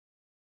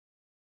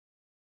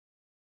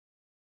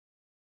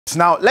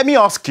Now, let me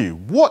ask you,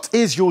 what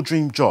is your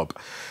dream job?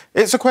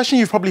 It's a question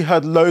you've probably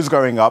heard loads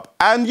growing up,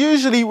 and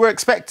usually we're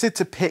expected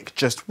to pick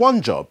just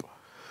one job.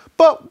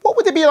 But what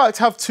would it be like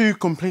to have two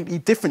completely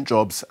different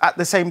jobs at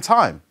the same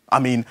time? I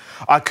mean,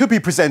 I could be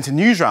presenting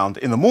Newsround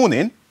in the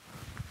morning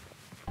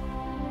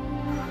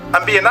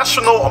and be an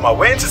astronaut on my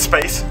way into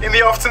space in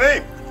the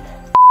afternoon.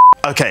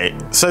 Okay,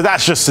 so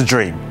that's just a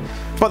dream.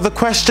 But the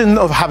question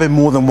of having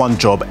more than one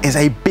job is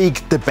a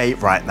big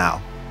debate right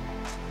now.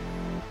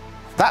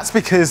 That's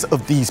because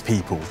of these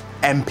people,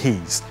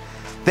 MPs.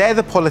 They're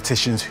the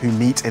politicians who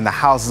meet in the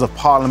Houses of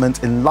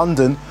Parliament in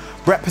London,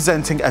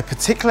 representing a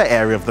particular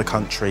area of the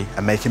country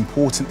and make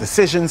important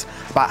decisions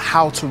about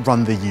how to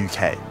run the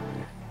UK.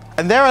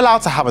 And they're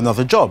allowed to have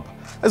another job,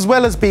 as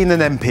well as being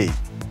an MP.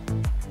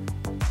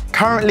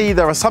 Currently,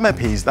 there are some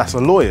MPs that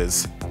are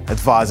lawyers,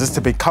 advisors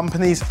to big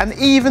companies, and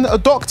even a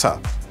doctor.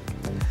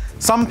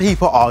 Some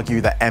people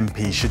argue that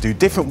MPs should do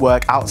different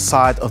work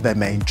outside of their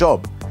main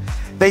job.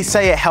 They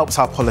say it helps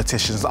our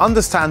politicians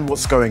understand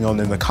what's going on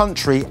in the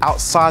country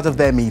outside of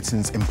their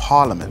meetings in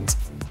Parliament.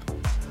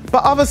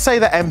 But others say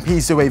that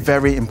MPs do a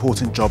very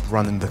important job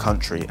running the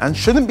country and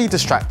shouldn't be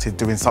distracted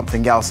doing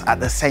something else at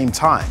the same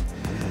time.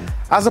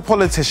 As a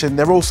politician,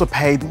 they're also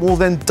paid more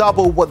than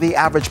double what the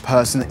average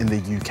person in the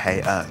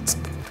UK earns.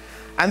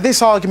 And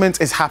this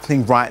argument is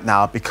happening right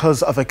now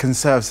because of a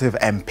Conservative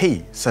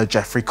MP, Sir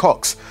Geoffrey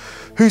Cox,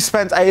 who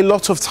spent a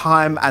lot of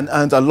time and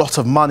earned a lot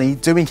of money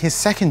doing his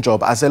second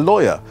job as a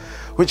lawyer,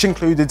 which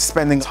included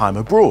spending time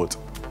abroad.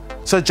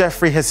 So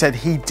Geoffrey has said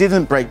he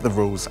didn't break the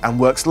rules and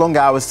works long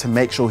hours to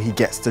make sure he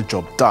gets the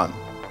job done.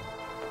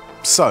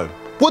 So,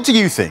 what do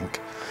you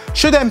think?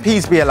 Should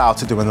MPs be allowed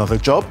to do another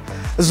job,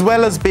 as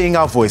well as being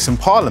our voice in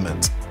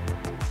Parliament?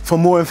 For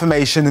more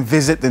information,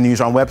 visit the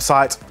Newsround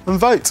website and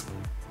vote.